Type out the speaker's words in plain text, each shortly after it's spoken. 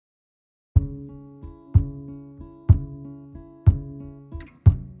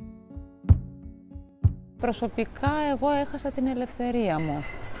Προσωπικά εγώ έχασα την ελευθερία μου.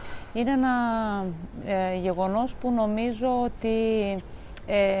 Είναι ένα γεγονός που νομίζω ότι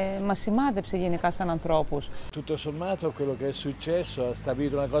μας σημάδεψε γενικά σαν ανθρώπους. Tutto sommato quello che è successo ha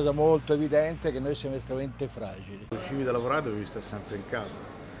stabilito una cosa molto evidente, che noi siamo estremamente fragili. Uscivi da lavorare dovevi stare sempre in casa.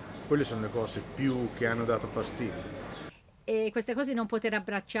 Quelle sono le cose più che hanno dato fastidio. E queste cose non poter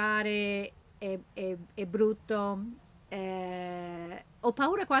abbracciare è brutto. Ho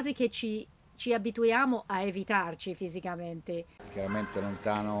paura quasi che ci abituiamo a evitarci fisicamente. Chiaramente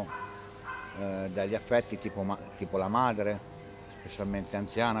lontano dagli affetti tipo la madre, specialmente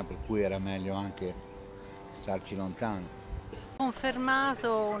anziana, per cui era meglio anche starci lontano. Confermato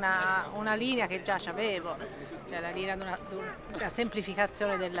una linea che già avevo, cioè la linea di una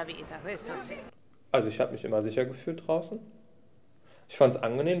semplificazione della vita, questo sì. Also ich habe mich immer sicher gefühlt draußen. Ich fand es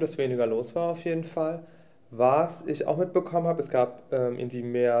angenehm, dass weniger los war auf jeden Fall. Was ich auch mitbekommen habe, es gab irgendwie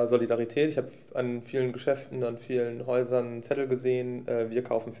mehr Solidarität. Ich habe an vielen Geschäften, an vielen Häusern Zettel gesehen, wir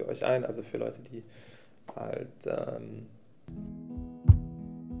kaufen für euch ein, also für Leute, die halt...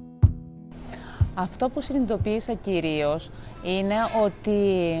 Αυτό που συνειδητοποίησα κυρίως είναι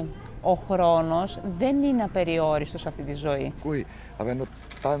ότι ο χρόνος δεν είναι απεριόριστος σε αυτή τη ζωή. Qui, avendo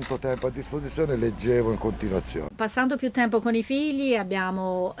tanto tempo a disposizione, leggevo in continuazione. Passando più tempo con i figli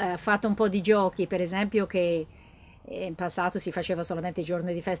abbiamo fatto un po' di giochi, per esempio che in passato si faceva solamente il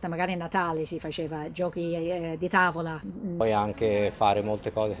giorno di festa, magari a Natale si faceva giochi di tavola. Puoi anche fare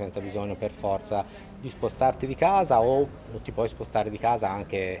molte cose senza bisogno per forza di spostarti di casa o ti puoi spostare di casa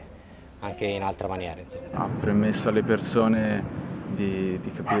anche in altra maniera. Insomma. Ha permesso alle persone di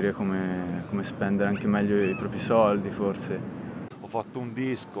capire come spendere anche meglio i propri soldi, forse. Ho fatto un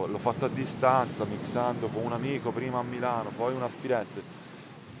disco, l'ho fatto a distanza, mixando con un amico prima a Milano, poi uno a Firenze.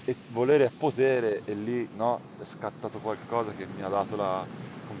 E volere è potere, e lì no, è scattato qualcosa che mi ha dato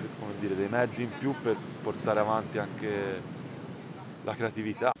come dire, dei mezzi in più per portare avanti anche la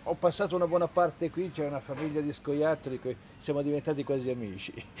creatività. Ho passato una buona parte qui, c'è una famiglia di scoiattoli, siamo diventati quasi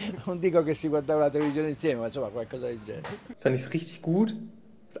amici. Non dico che si guardava la televisione insieme, ma insomma qualcosa del genere. Fand ich es richtig gut,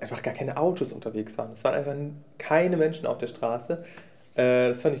 dass einfach gar keine Autos unterwegs waren. Es waren einfach keine Menschen auf der Straße.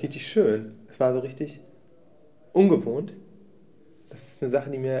 Das fand ich richtig schön. Es war so richtig ungewohnt. Das ist eine Sache,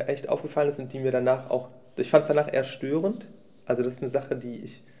 die mir echt aufgefallen ist und die mir danach auch, ich fand es danach eher störend. Also das ist eine Sache, die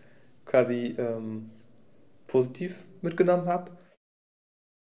ich quasi positiv mitgenommen habe.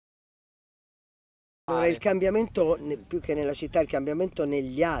 Allora, il cambiamento, più che nella città, il cambiamento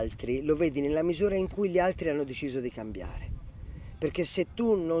negli altri lo vedi nella misura in cui gli altri hanno deciso di cambiare. Perché se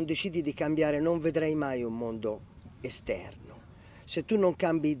tu non decidi di cambiare non vedrai mai un mondo esterno. Se tu non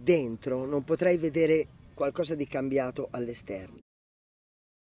cambi dentro non potrai vedere qualcosa di cambiato all'esterno.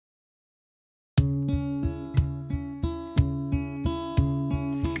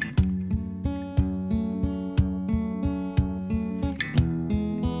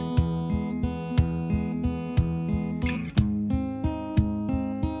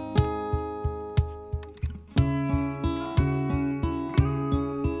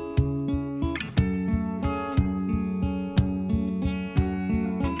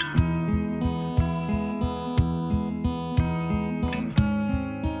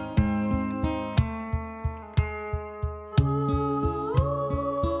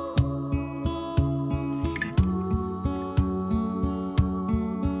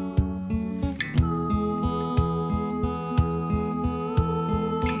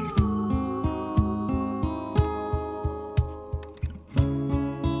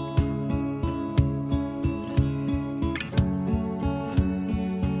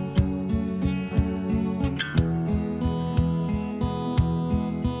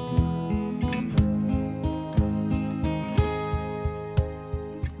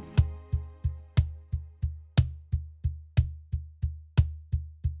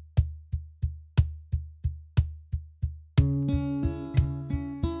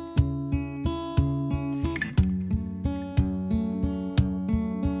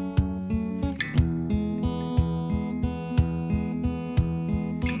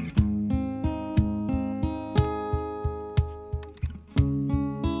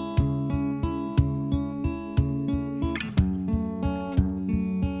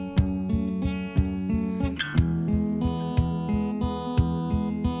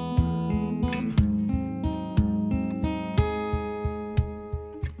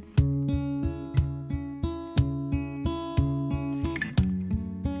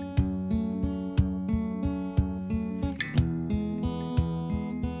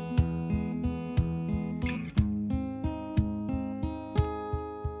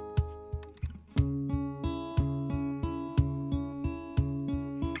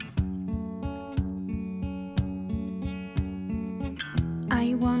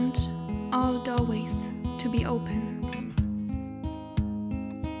 I want all doorways to be open.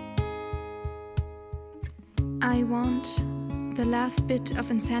 I want the last bit of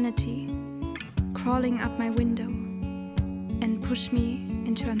insanity crawling up my window and push me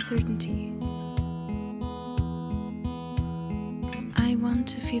into uncertainty. I want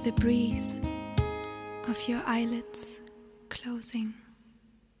to feel the breeze of your eyelids closing.